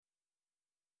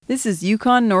This is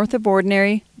Yukon North of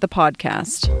Ordinary, the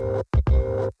podcast.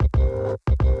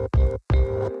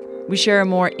 We share a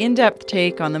more in-depth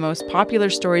take on the most popular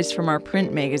stories from our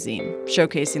print magazine,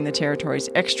 showcasing the territory's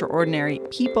extraordinary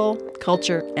people,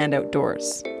 culture, and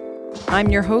outdoors. I'm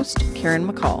your host, Karen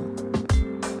McCall.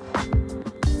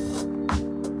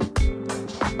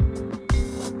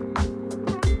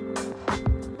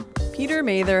 Peter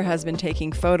Mather has been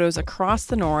taking photos across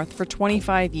the North for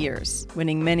 25 years,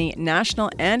 winning many national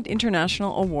and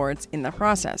international awards in the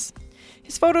process.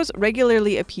 His photos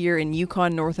regularly appear in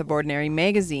Yukon North of Ordinary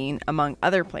magazine, among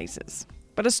other places.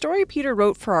 But a story Peter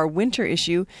wrote for our winter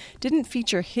issue didn't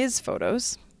feature his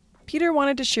photos. Peter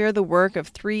wanted to share the work of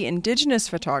 3 Indigenous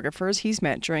photographers he's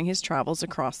met during his travels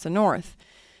across the North.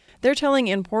 They're telling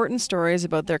important stories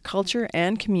about their culture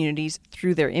and communities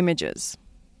through their images.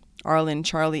 Arlen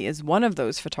Charlie is one of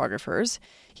those photographers.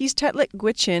 He's Tetlik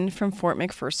Gwich'in from Fort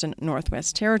McPherson,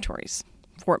 Northwest Territories.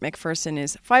 Fort McPherson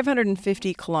is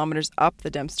 550 kilometers up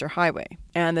the Dempster Highway.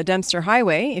 And the Dempster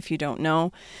Highway, if you don't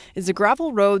know, is a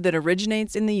gravel road that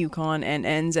originates in the Yukon and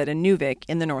ends at Inuvik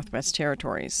in the Northwest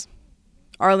Territories.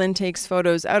 Arlen takes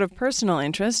photos out of personal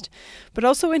interest, but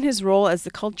also in his role as the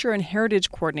Culture and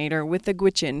Heritage Coordinator with the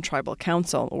Gwich'in Tribal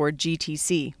Council, or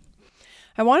GTC.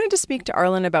 I wanted to speak to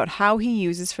Arlen about how he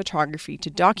uses photography to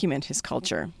document his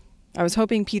culture. I was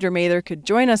hoping Peter Mather could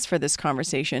join us for this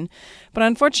conversation, but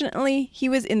unfortunately, he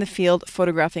was in the field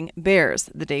photographing bears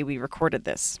the day we recorded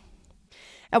this.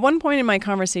 At one point in my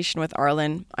conversation with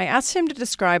Arlen, I asked him to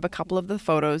describe a couple of the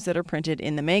photos that are printed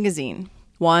in the magazine.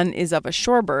 One is of a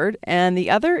shorebird, and the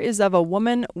other is of a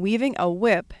woman weaving a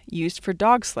whip used for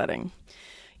dog sledding.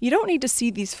 You don't need to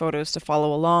see these photos to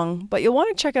follow along, but you'll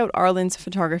want to check out Arlen's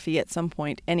photography at some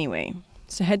point anyway.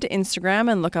 So head to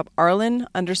Instagram and look up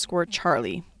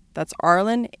Arlen_Charlie. That's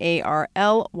Arlen,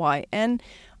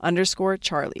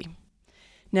 ARLYN_Charlie.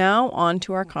 Now on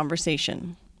to our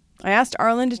conversation. I asked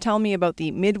Arlen to tell me about the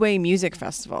Midway Music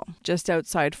Festival, just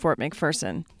outside Fort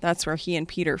McPherson. That's where he and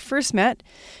Peter first met.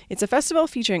 It's a festival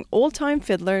featuring old-time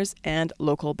fiddlers and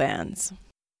local bands.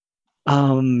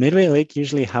 Midway Lake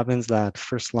usually happens that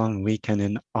first long weekend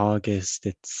in August.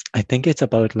 I think it's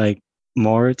about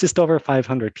just over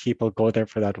 500 people go there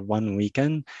for that one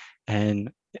weekend.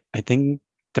 And I think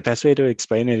the best way to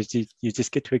explain it is you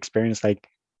just get to experience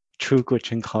true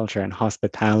Gwich'in culture and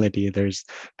hospitality. There's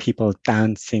people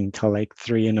dancing till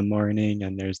 3 a.m,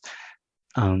 and there's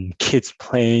kids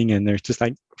playing, and there's just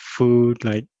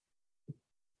food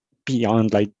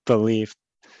beyond belief.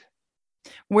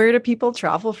 Where do people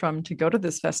travel from to go to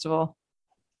this festival?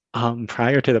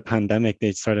 Prior to the pandemic,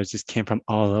 they sort of just came from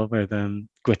all over. The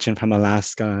Gwich'in from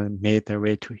Alaska and made their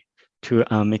way to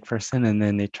McPherson, and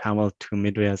then they traveled to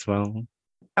Midway as well.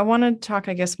 I want to talk,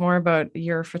 more about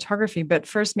your photography, but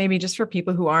first, maybe just for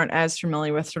people who aren't as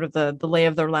familiar with sort of the lay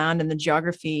of their land and the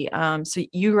geography. So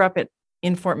you grew up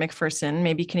in Fort McPherson.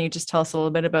 Maybe can you just tell us a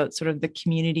little bit about sort of the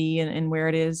community and where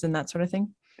it is and that sort of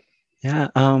thing? Yeah,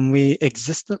 we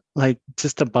exist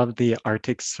just above the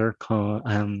Arctic Circle.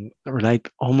 We're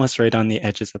almost right on the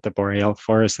edges of the boreal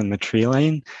forest and the tree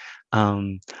line.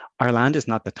 Our land is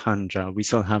not the tundra. We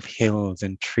still have hills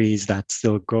and trees that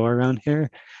still grow around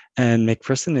here. And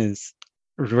McPherson is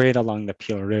right along the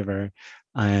Peel River.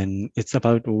 And it's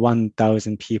about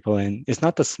 1,000 people. And it's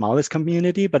not the smallest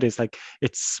community, but it's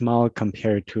small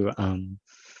compared to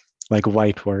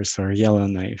Whitehorse or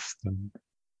Yellowknife.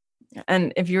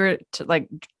 And if you were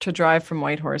to drive from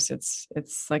Whitehorse, is it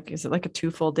a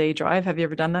 2 full day drive? Have you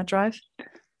ever done that drive?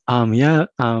 Yeah.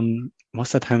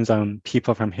 Most of the times,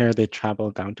 people from here, they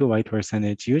travel down to Whitehorse, and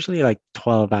it's usually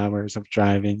 12 hours of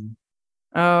driving.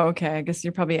 Oh, okay. I guess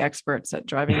you're probably experts at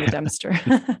driving the Dempster.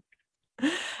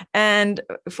 And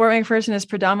Fort McPherson is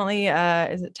predominantly,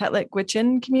 is it Tetlik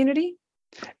Gwich'in community?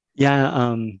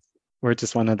 Yeah. We're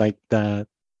just one of the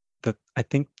I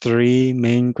think 3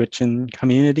 main Gwich'in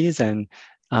communities, and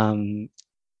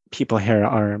people here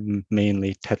are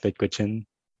mainly Tetlik Gwich'in.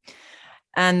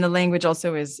 And the language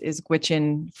also is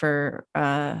Gwich'in for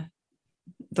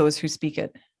those who speak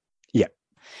it. Yeah.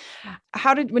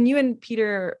 When you and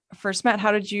Peter first met,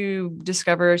 how did you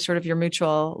discover sort of your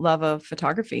mutual love of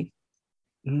photography?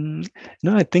 No,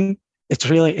 I think it's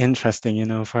really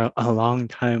interesting. For a long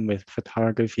time with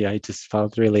photography, I just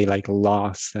felt really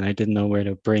lost, and I didn't know where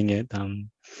to bring it.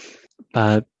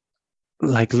 But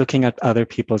looking at other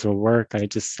people's work, I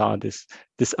just saw this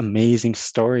amazing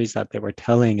stories that they were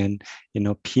telling. And,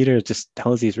 Peter just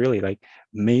tells these really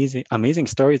amazing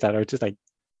stories that are just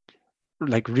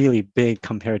really big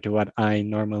compared to what I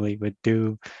normally would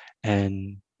do.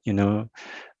 And,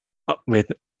 with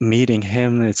meeting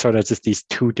him, it's sort of just these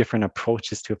two different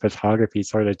approaches to photography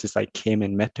sort of just like came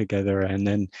and met together. And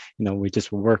then, we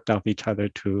just worked off each other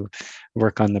to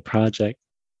work on the project.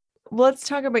 Well, let's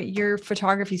talk about your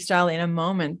photography style in a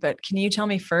moment, but can you tell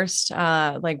me first,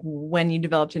 like when you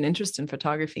developed an interest in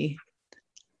photography?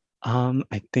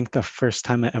 I think the first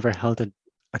time I ever held a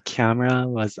camera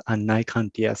was a Nikon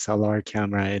DSLR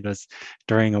camera. It was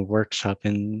during a workshop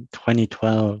in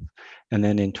 2012. And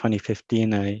then in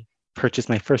 2015, I purchased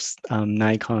my first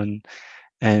Nikon.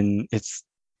 And it's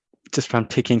just from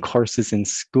taking courses in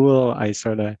school, I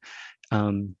sort of,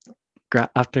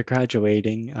 after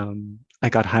graduating, I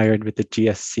got hired with the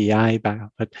GSCI,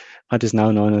 but what is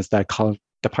now known as the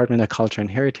Department of Culture and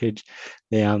Heritage.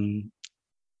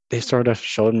 They sort of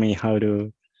showed me how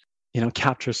to,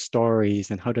 capture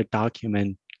stories and how to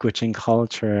document Gwich'in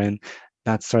culture, and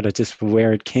that's sort of just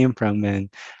where it came from. And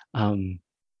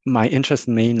my interest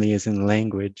mainly is in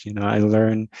language. I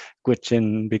learned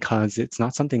Gwich'in because it's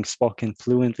not something spoken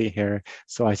fluently here,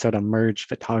 so I sort of merged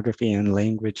photography and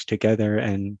language together,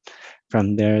 and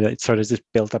from there, it sort of just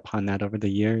built upon that over the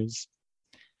years.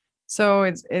 So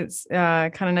it's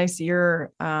kind of nice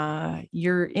your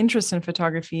interest in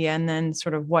photography and then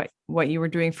sort of what you were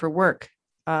doing for work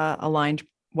aligned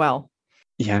well.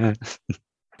 Yeah.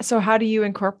 So how do you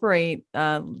incorporate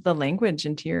the language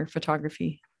into your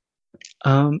photography?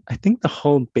 I think the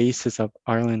whole basis of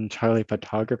Arlen Charlie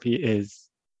photography is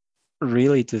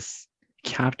really just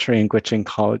capturing Gwich'in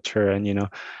culture and,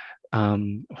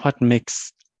 what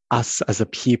makes us as a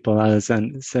people, as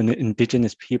an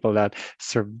indigenous people that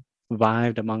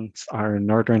survived amongst our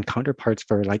northern counterparts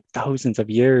for like thousands of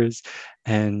years.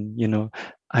 And,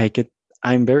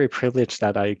 I'm very privileged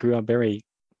that I grew up very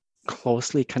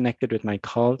closely connected with my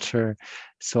culture.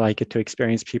 So I get to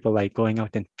experience people like going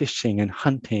out and fishing and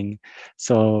hunting.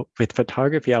 So with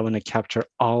photography, I want to capture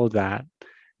all that.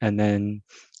 And then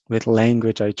with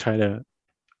language, I try to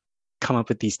come up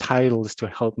with these titles to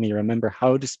help me remember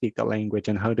how to speak the language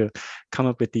and how to come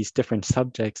up with these different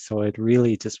subjects. So it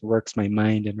really just works my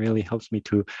mind and really helps me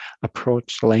to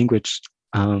approach language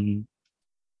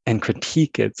and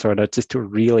critique it, sort of just to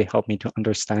really help me to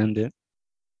understand it.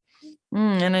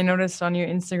 And I noticed on your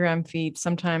Instagram feed,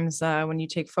 sometimes when you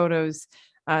take photos,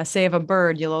 say of a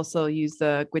bird, you'll also use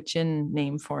the Gwich'in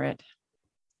name for it.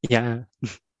 Yeah.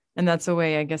 And that's a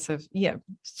way, I guess, of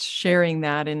sharing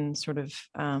that and sort of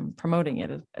promoting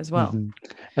it as well. Mm-hmm.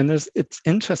 And it's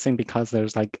interesting because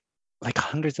there's like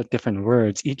hundreds of different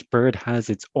words. Each bird has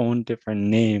its own different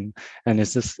name, and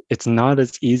it's not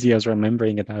as easy as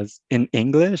remembering it as in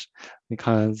English,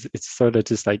 because it's sort of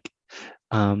just like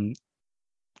um,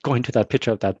 going to that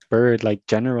picture of that bird. Like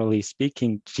generally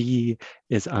speaking, G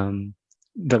is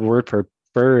the word for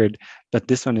bird, but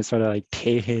this one is sort of like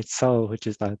Tehe So, which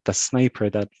is the sniper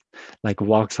that like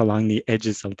walks along the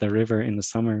edges of the river in the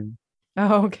summer.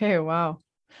 Oh, okay. Wow.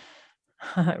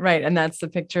 Right. And that's the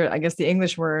picture. I guess the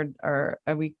English word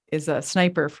is a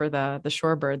sniper for the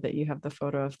shorebird that you have the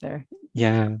photo of there.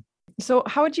 Yeah. So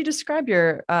how would you describe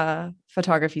your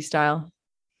photography style?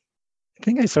 I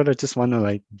think I sort of just want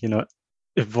to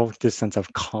evoke this sense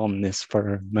of calmness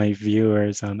for my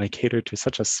viewers. I cater to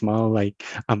such a small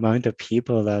amount of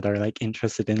people that are like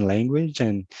interested in language,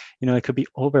 and it could be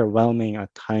overwhelming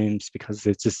at times because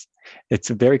it's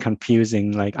very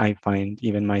confusing. Like I find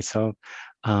even myself.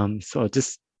 So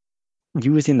just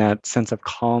using that sense of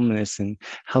calmness and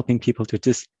helping people to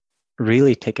just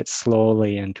really take it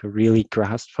slowly and to really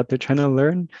grasp what they're trying to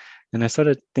learn. And I sort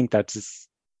of think that just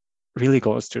really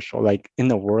goes to show, like in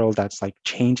the world that's like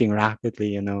changing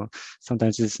rapidly,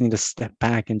 sometimes you just need to step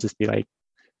back and just be like,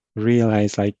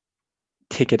 realize, like,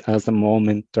 take it as a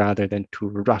moment rather than to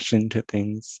rush into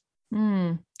things.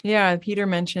 Yeah, Peter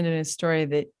mentioned in his story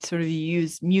that sort of you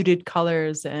use muted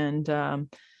colors and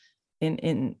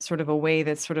in sort of a way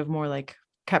that's sort of more like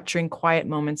capturing quiet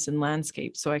moments in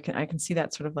landscape. So I can see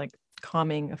that sort of like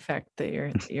calming effect that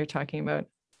you're talking about.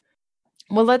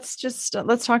 Well, let's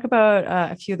talk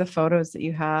about a few of the photos that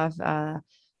you have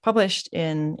published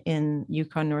in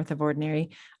Yukon North of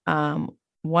Ordinary.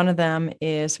 One of them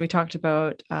is, we talked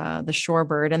about the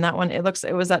shorebird, and that one,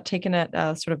 was that taken at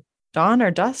sort of dawn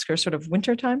or dusk or sort of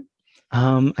winter time?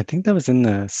 I think that was in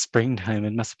the springtime.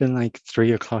 It must have been like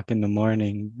 3 o'clock in the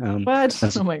morning.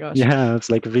 What? Oh my gosh. Yeah, I was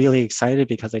like really excited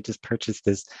because I just purchased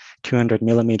this 200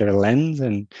 millimeter lens,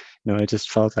 and it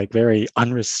just felt like very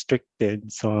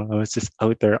unrestricted. So I was just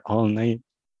out there all night.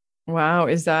 Wow.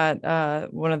 Is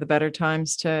that one of the better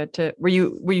times to were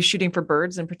you shooting for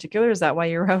birds in particular? Is that why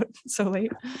you were out so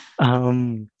late?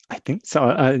 I think so.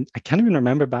 I can't even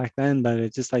remember back then, but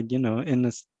it's just like, in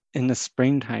this in the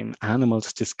springtime,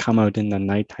 animals just come out in the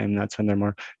nighttime. That's when they're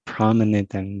more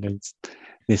prominent, and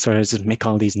they sort of just make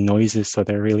all these noises, so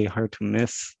they're really hard to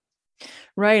miss.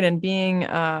 Right. And being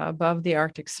above the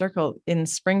Arctic Circle in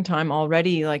springtime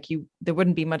already, there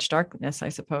wouldn't be much darkness, I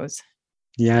suppose.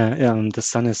 Yeah, the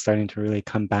sun is starting to really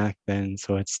come back then,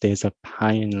 so it stays up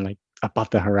high and like above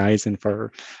the horizon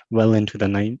for well into the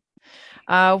night.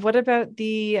 What about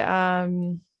the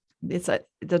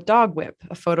dog whip,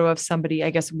 a photo of somebody,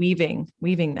 I guess, weaving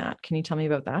that. Can you tell me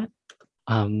about that?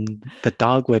 Um, the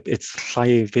dog whip, it's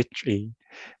Llai Vitri.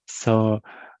 So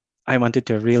I wanted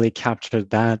to really capture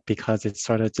that because it's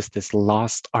sort of just this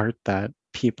lost art that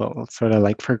people sort of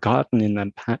like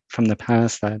forgotten from the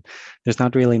past, that there's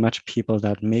not really much people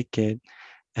that make it.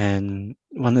 And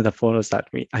one of the photos that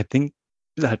I think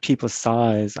that people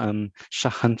saw is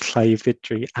Shahan Llai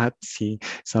Vitri Atsi.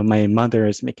 So my mother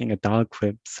is making a dog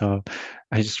whip. So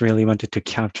I just really wanted to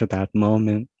capture that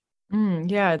moment.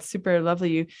 Yeah, it's super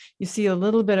lovely. You see a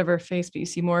little bit of her face, but you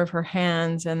see more of her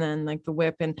hands and then like the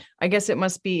whip. And I guess it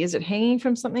must be, is it hanging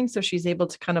from something? So she's able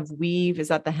to kind of weave. Is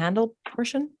that the handle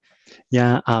portion?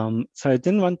 Yeah, so I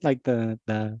didn't want like the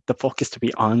focus to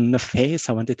be on the face.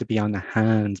 I wanted to be on the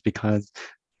hands because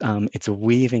it's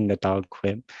weaving the dog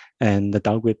whip, and the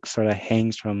dog whip sort of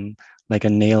hangs from like a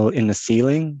nail in the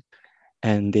ceiling,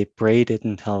 and they braid it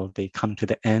until they come to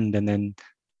the end, and then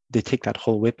they take that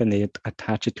whole whip and they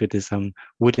attach it to this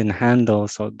wooden handle.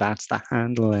 So that's the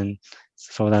handle, and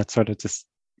so that sort of just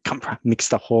makes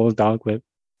the whole dog whip.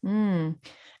 Mm.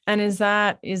 And is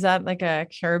that like a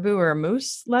caribou or a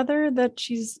moose leather that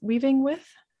she's weaving with?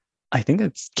 I think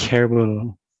it's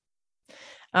caribou.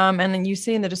 And then you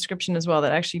say in the description as well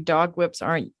that actually dog whips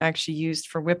aren't actually used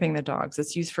for whipping the dogs.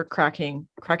 It's used for cracking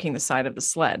the side of the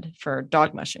sled for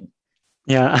dog mushing.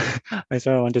 Yeah, I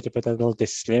sort of wanted to put a little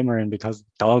disclaimer in because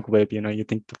dog whip, you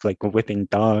think of like whipping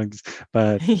dogs,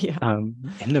 but Yeah.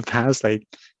 in the past, like,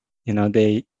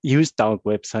 they used dog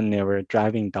whips and they were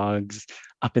driving dogs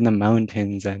up in the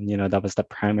mountains, and that was the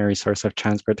primary source of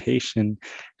transportation.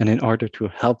 And in order to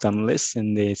help them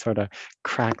listen, they sort of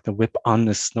crack the whip on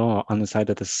the snow on the side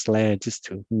of the sled just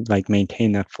to like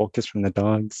maintain that focus from the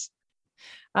dogs.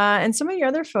 And some of your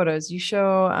other photos, you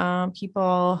show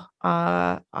people,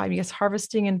 I guess,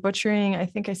 harvesting and butchering. I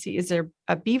think I see, is there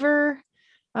a beaver?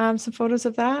 Some photos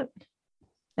of that.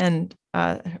 And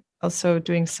also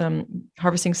doing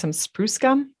harvesting some spruce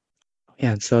gum.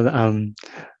 Yeah, so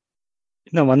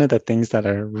one of the things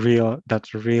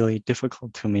that's really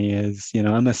difficult to me is,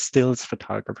 I'm a stills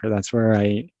photographer. That's where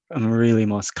I'm really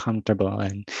most comfortable,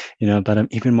 and but I'm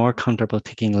even more comfortable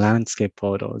taking landscape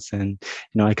photos. And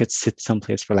I could sit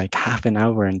someplace for like half an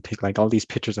hour and take like all these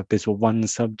pictures of this one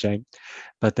subject.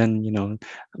 But then,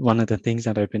 one of the things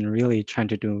that I've been really trying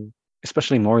to do,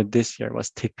 especially more this year, was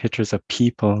take pictures of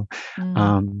people,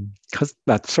 because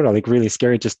that's sort of like really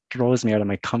scary. It just throws me out of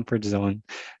my comfort zone.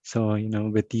 So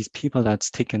with these people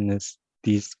that's taken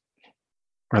these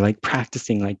or like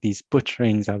practicing like these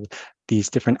butcherings of these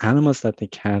different animals that they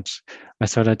catch, I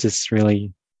sort of just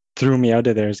really threw me out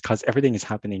of there because everything is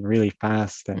happening really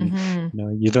fast, and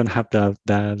you don't have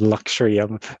the luxury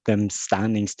of them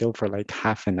standing still for like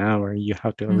half an hour. You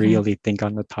have to really think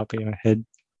on the top of your head.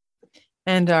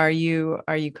 And are you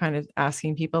kind of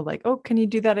asking people like, oh, can you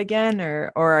do that again?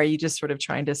 Or are you just sort of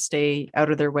trying to stay out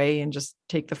of their way and just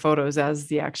take the photos as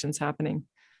the action's happening?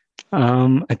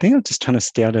 I think I'm just trying to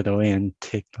stay out of the way and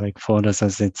take like photos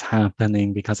as it's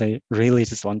happening, because I really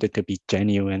just want it to be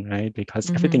genuine, right?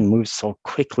 Because everything moves so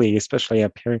quickly, especially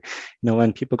up here.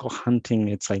 When people go hunting,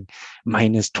 it's like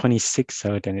minus 26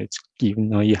 out, and it's,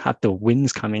 you have the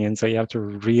winds coming in, so you have to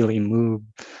really move.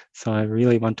 So I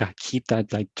really want to keep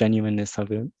that like genuineness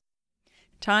of it.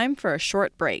 Time for a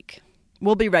short break.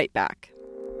 We'll be right back.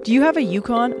 Do you have a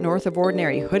Yukon North of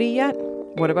Ordinary hoodie yet?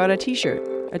 What about a t-shirt,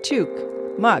 a toque,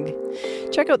 mug?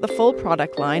 Check out the full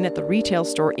product line at the retail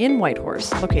store in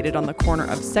Whitehorse, located on the corner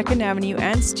of 2nd Avenue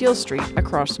and Steele Street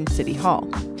across from City Hall.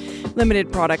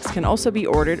 Limited products can also be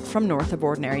ordered from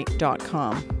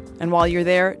northofordinary.com. And while you're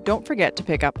there, don't forget to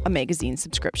pick up a magazine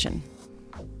subscription.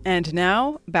 And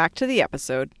now, back to the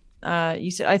episode. You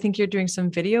said, I think you're doing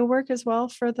some video work as well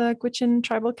for the Gwich'in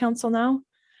Tribal Council now?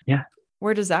 Yeah.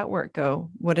 Where does that work go?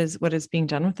 What is being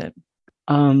done with it?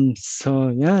 So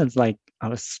yeah, it's like I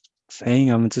was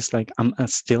saying, I'm a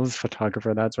stills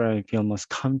photographer. That's where I feel most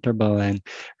comfortable. And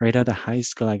right out of high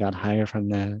school, I got hired from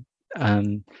the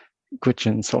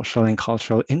Gwich'in Social and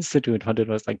Cultural Institute, what it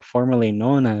was like formerly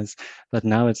known as, but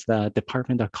now it's the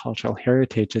Department of Cultural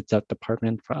Heritage. It's that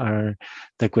department for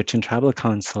the Gwich'in Tribal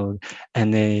Council,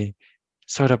 and they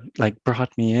sort of like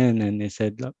brought me in and they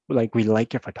said, "Look, like, we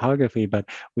like your photography, but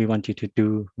we want you to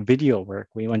do video work.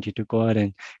 We want you to go out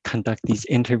and conduct these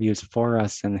interviews for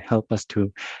us and help us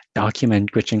to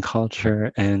document Gwich'in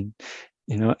culture." And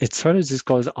it sort of just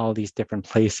goes all these different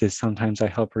places. Sometimes I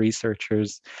help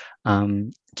researchers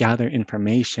gather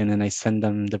information, and I send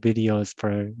them the videos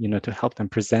for, to help them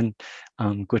present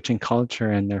Gwich'in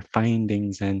culture and their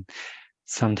findings. And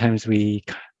sometimes we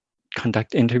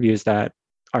conduct interviews that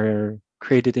are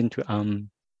created into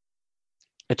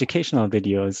educational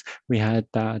videos. We had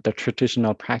the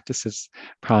Traditional Practices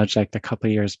project a couple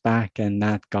of years back, and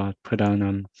that got put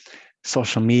on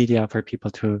social media for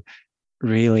people to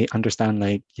really understand,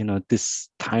 like, this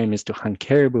time is to hunt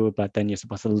caribou, but then you're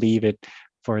supposed to leave it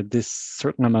for this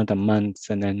certain amount of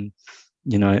months, and then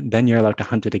then you're allowed to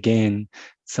hunt it again.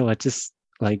 So it just,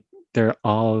 like, they're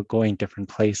all going different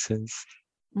places.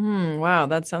 Wow,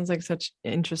 that sounds like such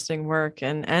interesting work,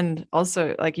 and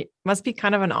also, like, it must be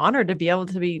kind of an honor to be able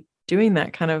to be doing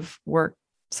that kind of work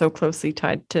so closely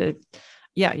tied to,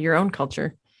 your own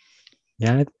culture.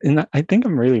 Yeah, and I think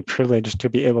I'm really privileged to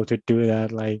be able to do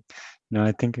that. Like,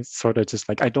 I think it's sort of just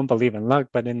like, I don't believe in luck,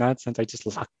 but in that sense, I just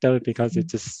lucked out because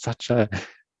it's just such a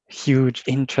huge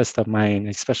interest of mine,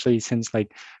 especially since,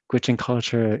 like, Gwich'in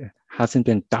culture hasn't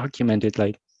been documented,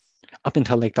 like, up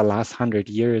until like the last 100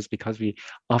 years, because we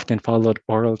often followed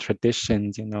oral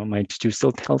traditions. My teacher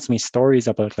still tells me stories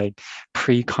about, like,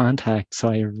 pre-contact. So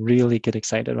I really get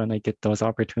excited when I get those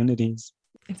opportunities.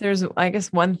 If there's, I guess,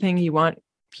 one thing you want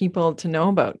people to know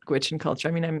about Gwich'in culture,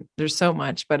 I mean, there's so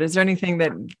much, but is there anything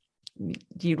that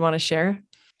you'd want to share?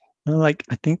 Well, like,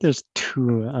 I think there's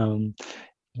two.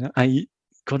 I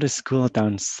go to school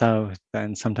down south,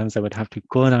 and sometimes I would have to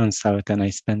go down south, and I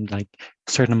spend like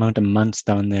a certain amount of months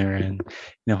down there. And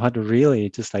what really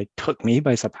just like took me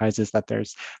by surprise is that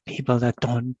there's people that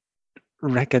don't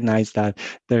recognize that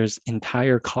there's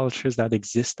entire cultures that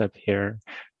exist up here,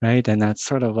 right? And that's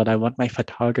sort of what I want my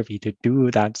photography to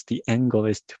do. That's the end goal,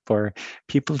 is for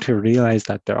people to realize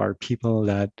that there are people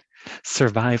that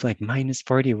survive like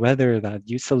 -40 weather, that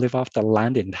used to live off the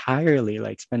land entirely,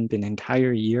 like spend an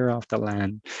entire year off the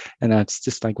land. And that's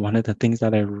just like one of the things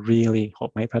that I really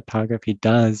hope my photography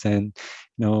does. And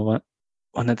what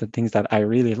one of the things that I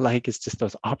really like is just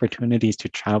those opportunities to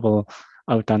travel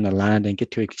out on the land and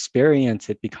get to experience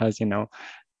it, because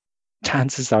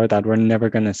chances are that we're never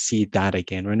going to see that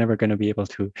again. We're never going to be able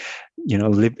to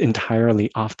live entirely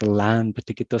off the land, but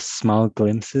to get those small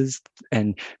glimpses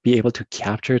and be able to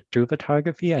capture it through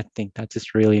photography, I think that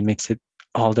just really makes it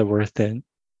all the worth it.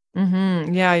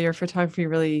 Mm-hmm. Yeah, your photography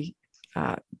really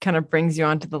kind of brings you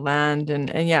onto the land, and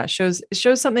yeah, it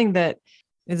shows something that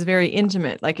is very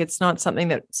intimate. Like, it's not something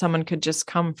that someone could just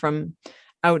come from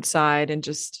outside and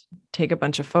just take a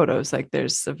bunch of photos. Like,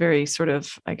 there's a very sort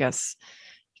of, I guess,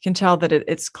 you can tell that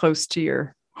it's close to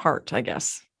your heart, I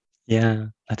guess. Yeah,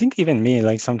 I think even me,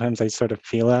 like, sometimes I sort of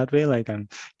feel that way, like I'm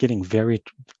getting very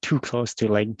too close to,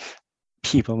 like,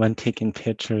 people when taking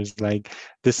pictures. Like,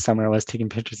 this summer I was taking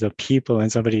pictures of people,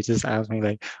 and somebody just asked me,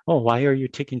 like, "Oh, why are you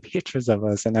taking pictures of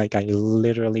us?" And like, I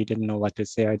literally didn't know what to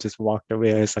say. I just walked away.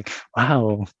 It's like,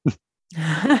 wow.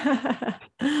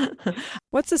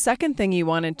 What's the second thing you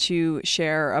wanted to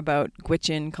share about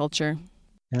Gwich'in culture?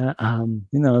 Yeah,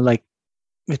 like,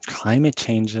 with climate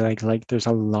change, like there's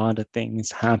a lot of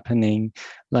things happening.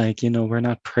 Like, we're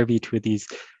not privy to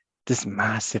this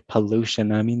massive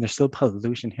pollution. I mean, there's still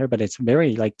pollution here, but it's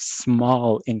very, like,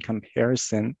 small in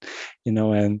comparison,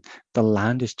 and the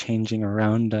land is changing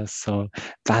around us. So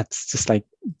that's just like,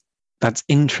 that's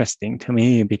interesting to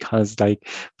me, because, like,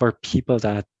 for people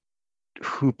that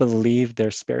who believe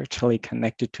they're spiritually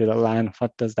connected to the land,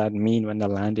 what does that mean when the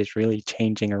land is really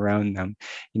changing around them?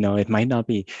 It might not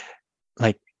be,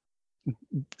 like,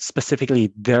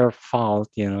 specifically their fault,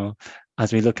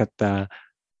 as we look at the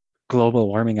global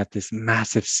warming at this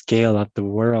massive scale of the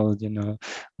world,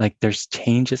 like, there's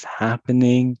changes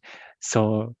happening.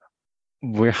 So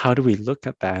how do we look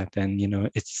at that? And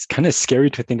it's kind of scary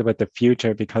to think about the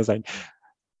future, because, like,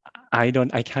 I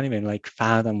can't even, like,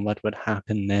 fathom what would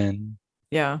happen then.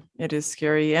 Yeah, it is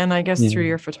scary. And I guess through Yeah.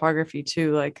 your photography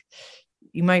too, like,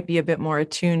 you might be a bit more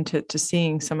attuned to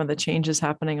seeing some of the changes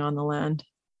happening on the land.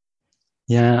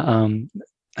 Yeah,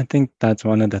 I think that's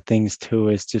one of the things too,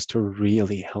 is just to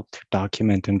really help to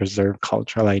document and preserve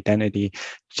cultural identity,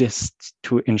 just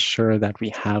to ensure that we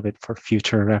have it for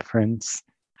future reference.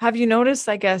 Have you noticed,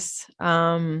 I guess,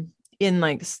 in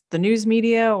like the news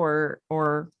media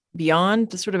or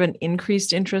beyond, sort of an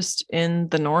increased interest in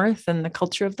the North and the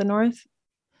culture of the North?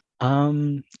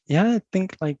 Yeah, I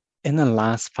think, like, in the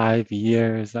last 5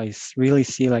 years, really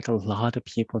see like a lot of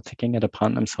people taking it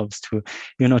upon themselves to,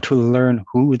 to learn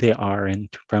who they are and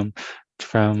from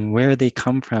where they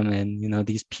come from. And,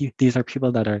 these are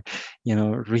people that are,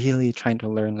 really trying to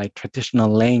learn like traditional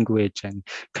language and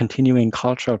continuing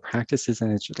cultural practices.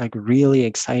 And it's just like really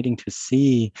exciting to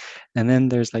see. And then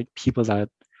there's like people that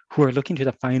who are looking to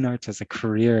the fine arts as a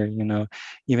career.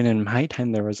 Even in my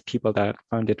time, there was people that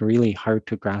found it really hard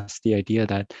to grasp the idea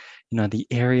that, the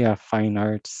area of fine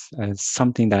arts is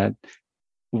something that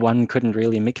one couldn't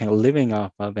really make a living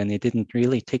off of, and they didn't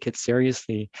really take it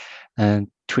seriously. And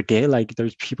today, like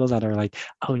there's people that are like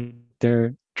out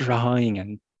there drawing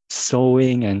and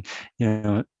sewing and,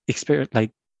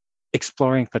 like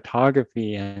exploring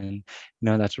photography, and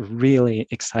that's really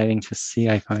exciting to see,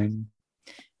 I find.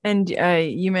 And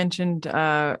you mentioned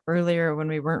earlier when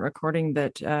we weren't recording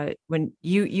that when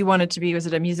you wanted to be, was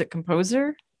it a music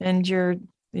composer? And your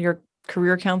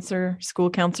career counselor, school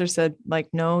counselor said like,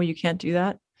 no, you can't do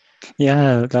that.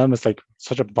 Yeah, that was like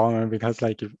such a bummer because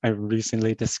like I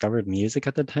recently discovered music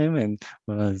at the time and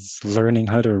was learning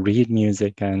how to read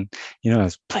music, and I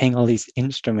was playing all these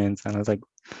instruments, and I was like,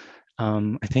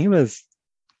 I think it was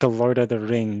the Lord of the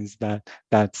Rings, that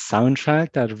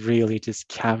soundtrack that really just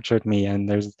captured me. And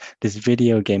there's this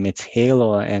video game, it's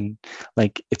Halo, and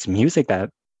like it's music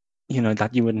that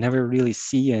that you would never really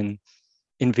see in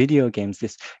video games,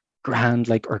 this grand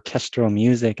like orchestral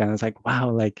music. And I was like, wow,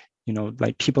 like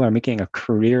like people are making a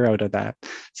career out of that.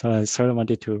 So I sort of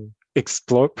wanted to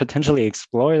potentially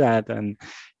explore that. And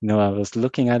I was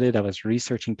looking at it, I was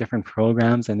researching different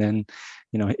programs, and then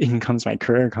in comes my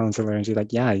career counselor, and she's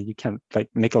like, yeah, you can't like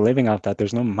make a living off that,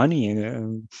 there's no money in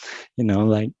it.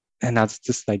 Like, and that's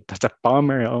just like, that's a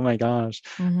bummer, oh my gosh.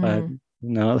 But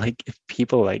like if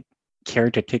people like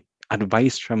care to take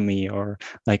advice from me or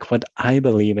like what I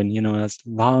believe in, as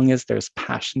long as there's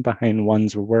passion behind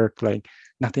one's work, like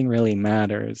nothing really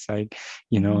matters. Like,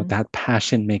 that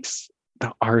passion makes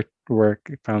the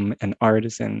artwork from an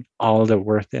artisan all the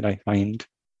worth it, I find.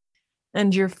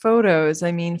 And your photos,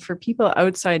 I mean, for people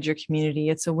outside your community,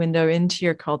 it's a window into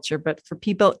your culture. But for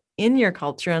people in your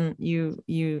culture, and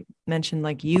you mentioned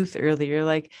like youth earlier,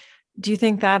 like, do you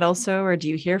think that also, or do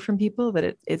you hear from people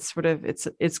that it's sort of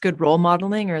it's good role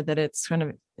modeling, or that it's kind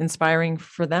of inspiring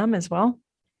for them as well?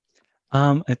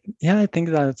 Yeah, I think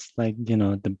that's like,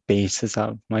 the basis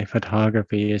of my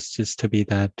photography is just to be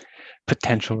that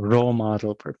potential role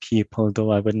model for people,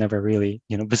 though I would never really,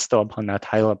 bestow upon that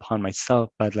title upon myself.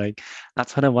 But like,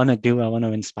 that's what I want to do. I want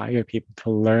to inspire people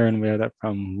to learn where they're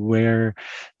from, where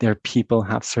their people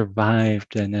have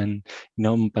survived, and then,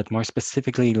 but more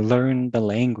specifically, learn the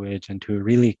language and to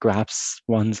really grasp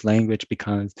one's language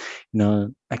because,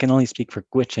 I can only speak for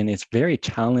Gwich'in. It's very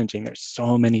challenging. There's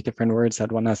so many different words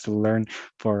that one has to learn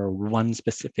for one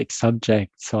specific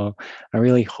subject. So I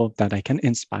really hope that I can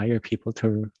inspire people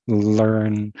to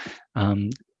learn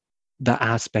the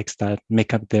aspects that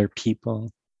make up their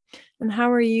people. And how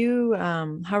are you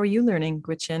learning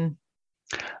Gwich'in?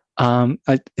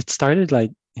 It started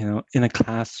like, in a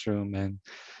classroom, and,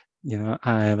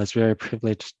 I was very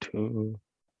privileged to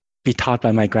be taught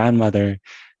by my grandmother.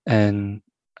 And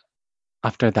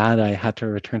after that, I had to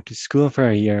return to school for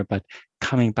a year, but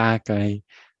coming back, I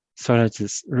sort of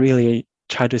just really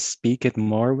try to speak it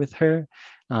more with her,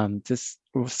 just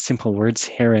simple words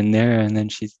here and there. And then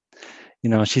she's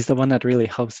the one that really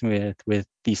helps me with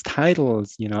these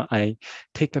titles. I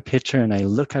take a picture and I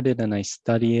look at it and I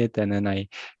study it, and then I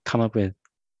come up with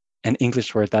an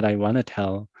English word that I want to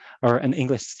tell, or an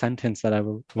English sentence that I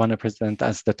want to present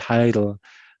as the title.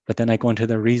 But then I go into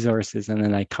the resources and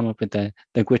then I come up with the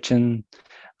Gwich'in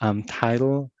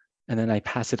title, and then I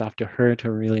pass it off to her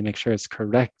to really make sure it's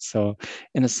correct. So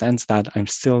in a sense that I'm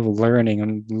still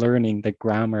I'm learning the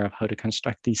grammar of how to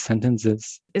construct these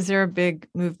sentences. Is there a big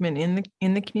movement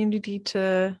in the community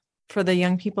for the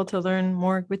young people to learn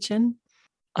more Gwich'in?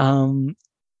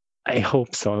 I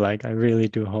hope so. Like, I really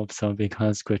do hope so,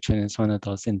 because Gwich'in is one of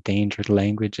those endangered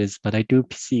languages. But I do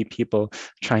see people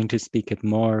trying to speak it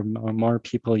more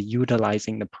people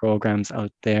utilizing the programs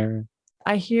out there.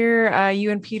 I hear you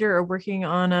and Peter are working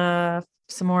on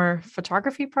some more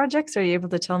photography projects. Are you able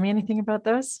to tell me anything about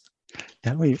those?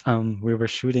 Yeah, we were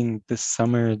shooting this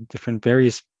summer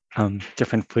various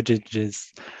different footages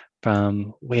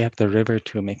from way up the river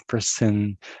to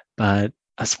McPherson, but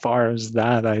as far as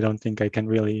that, I don't think I can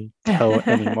really tell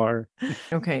anymore.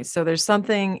 Okay, so there's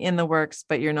something in the works,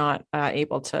 but you're not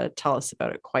able to tell us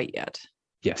about it quite yet.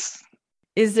 Yes.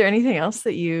 Is there anything else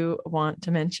that you want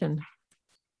to mention?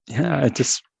 Yeah, I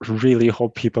just really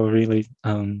hope people really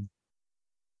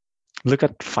look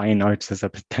at fine arts as a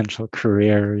potential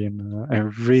career. I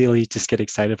really just get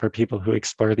excited for people who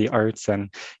explore the arts.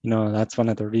 And, that's one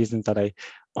of the reasons that I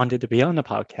wanted to be on the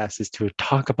podcast, is to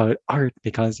talk about art,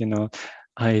 because,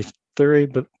 I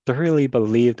thoroughly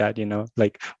believe that,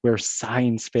 like where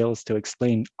science fails to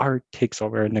explain, art takes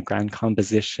over in the grand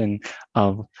composition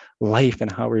of life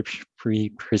and how we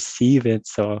perceive it.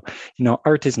 So,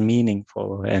 art is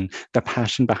meaningful, and the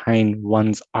passion behind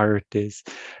one's art is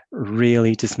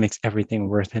really just makes everything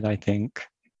worth it, I think.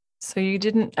 So you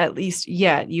didn't, at least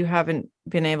yet, you haven't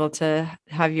been able to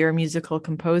have your musical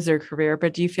composer career,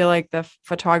 but do you feel like the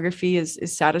photography is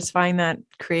satisfying that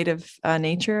creative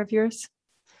nature of yours?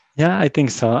 Yeah, I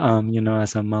think so.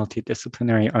 As a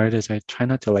multidisciplinary artist, I try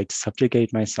not to like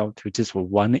subjugate myself to just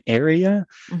one area.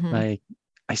 Mm-hmm. Like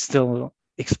I still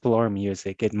explore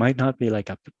music. It might not be like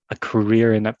a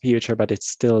career in the future, but it's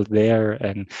still there.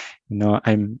 And,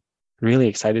 I'm really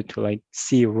excited to like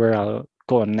see where I'll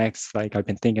go next. Like I've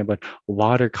been thinking about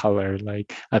watercolor.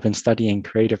 Like I've been studying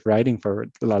creative writing for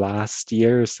the last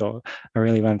year. So I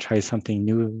really want to try something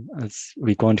new as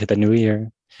we go into the new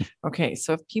year. Okay,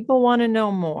 so if people want to know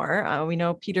more, we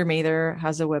know Peter Mather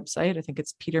has a website. I think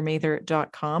it's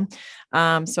petermather.com.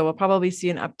 So we'll probably see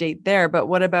an update there. But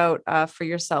what about for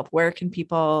yourself? Where can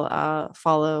people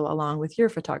follow along with your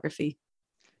photography?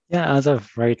 Yeah, as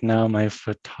of right now, my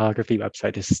photography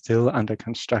website is still under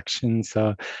construction.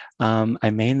 So I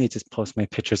mainly just post my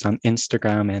pictures on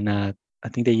Instagram, and I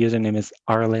think the username is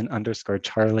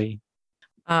Arlen_Charlie.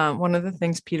 One of the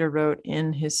things Peter wrote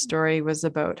in his story was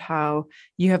about how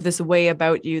you have this way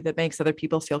about you that makes other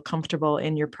people feel comfortable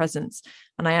in your presence.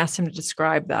 And I asked him to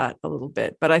describe that a little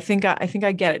bit, but I think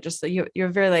I get it. Just that you're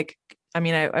very like,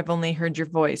 I've only heard your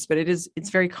voice, but it's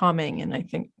very calming. And I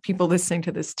think people listening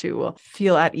to this too will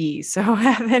feel at ease. So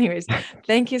anyways,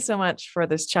 thank you so much for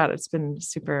this chat. It's been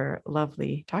super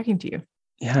lovely talking to you.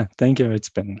 Yeah, thank you. It's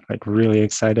been like really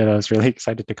excited. I was really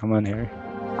excited to come on here.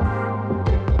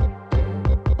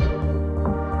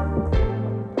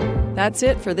 That's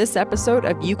it for this episode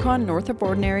of Yukon North of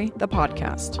Ordinary, the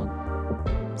podcast.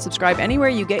 Subscribe anywhere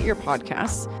you get your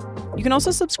podcasts. You can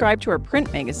also subscribe to our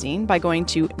print magazine by going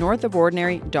to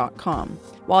northofordinary.com.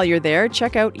 While you're there,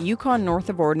 check out Yukon North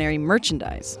of Ordinary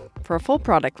merchandise. For a full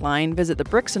product line, visit the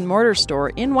Bricks and Mortar store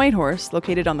in Whitehorse,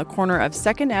 located on the corner of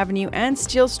 2nd Avenue and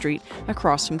Steele Street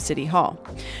across from City Hall.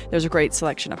 There's a great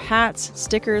selection of hats,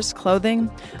 stickers, clothing.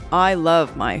 I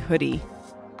love my hoodie.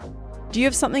 Do you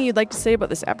have something you'd like to say about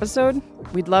this episode?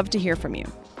 We'd love to hear from you.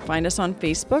 Find us on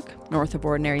Facebook, North of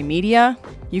Ordinary Media.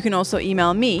 You can also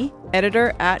email me,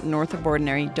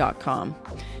 editor@northofordinary.com.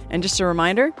 And just a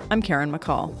reminder, I'm Karen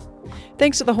McCall.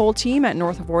 Thanks to the whole team at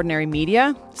North of Ordinary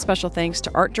Media. Special thanks to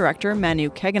art director Manu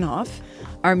Kegenhoff.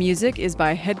 Our music is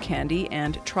by Headcandy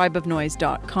and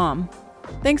tribeofnoise.com.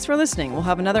 Thanks for listening. We'll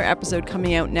have another episode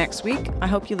coming out next week. I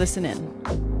hope you listen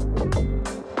in.